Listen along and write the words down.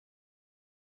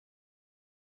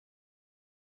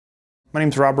My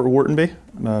name's Robert Whartenby.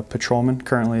 I'm a patrolman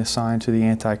currently assigned to the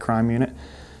anti-crime unit,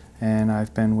 and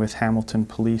I've been with Hamilton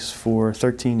Police for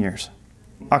 13 years.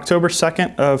 October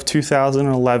 2nd of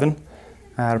 2011,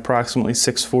 at approximately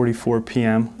 6:44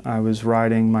 p.m., I was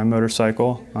riding my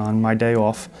motorcycle on my day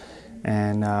off,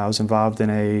 and I was involved in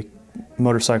a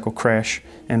motorcycle crash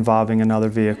involving another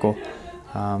vehicle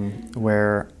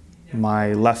where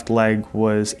my left leg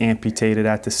was amputated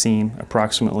at the scene,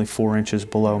 approximately 4 inches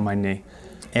below my knee.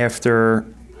 After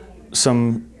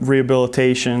some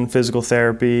rehabilitation, physical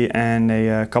therapy, and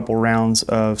a couple rounds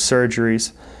of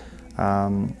surgeries,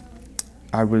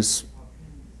 I was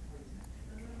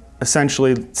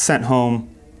essentially sent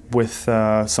home with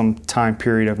some time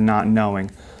period of not knowing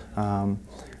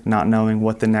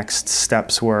what the next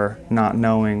steps were, not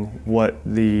knowing what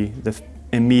the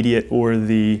immediate or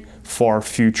the far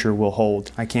future will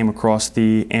hold. I came across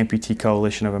the Amputee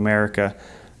Coalition of America,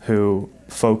 who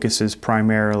focuses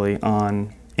primarily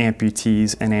on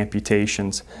amputees and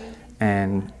amputations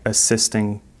and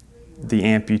assisting the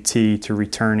amputee to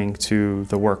returning to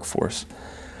the workforce.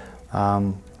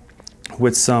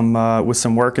 With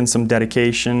some work and some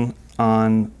dedication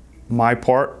on my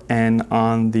part and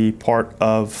on the part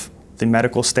of the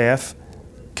medical staff,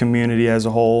 community as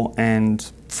a whole,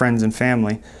 and friends and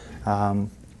family,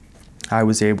 I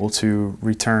was able to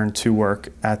return to work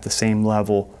at the same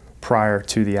level prior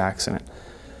to the accident.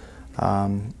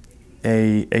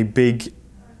 A big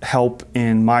help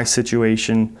in my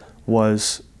situation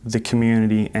was the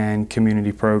community and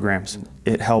community programs.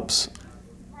 It helps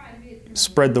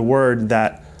spread the word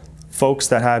that folks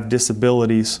that have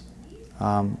disabilities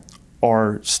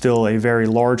are still a very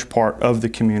large part of the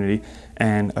community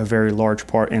and a very large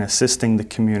part in assisting the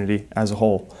community as a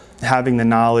whole. Having the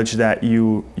knowledge that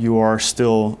you are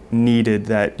still needed,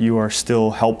 that you are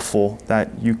still helpful,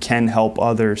 that you can help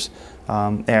others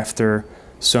after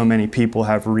so many people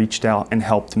have reached out and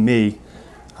helped me,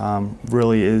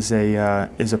 really is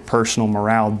a personal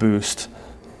morale boost.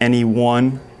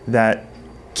 Anyone that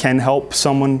can help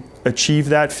someone achieve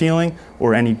that feeling,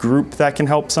 or any group that can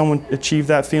help someone achieve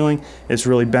that feeling, is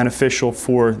really beneficial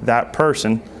for that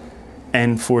person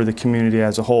and for the community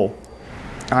as a whole.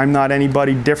 I'm not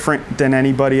anybody different than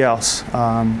anybody else.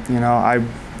 I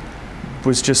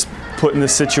was just put in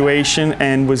this situation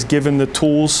and was given the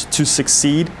tools to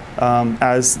succeed,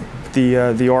 as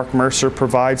the ARC Mercer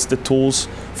provides the tools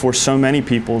for so many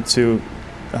people to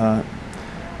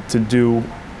do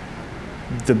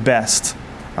the best.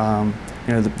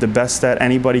 The best that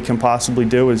anybody can possibly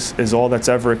do is all that's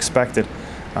ever expected,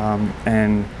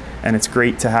 and it's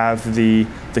great to have the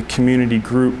community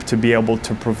group to be able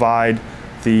to provide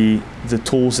the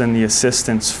tools and the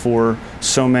assistance for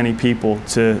so many people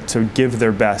to give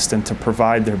their best and to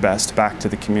provide their best back to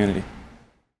the community.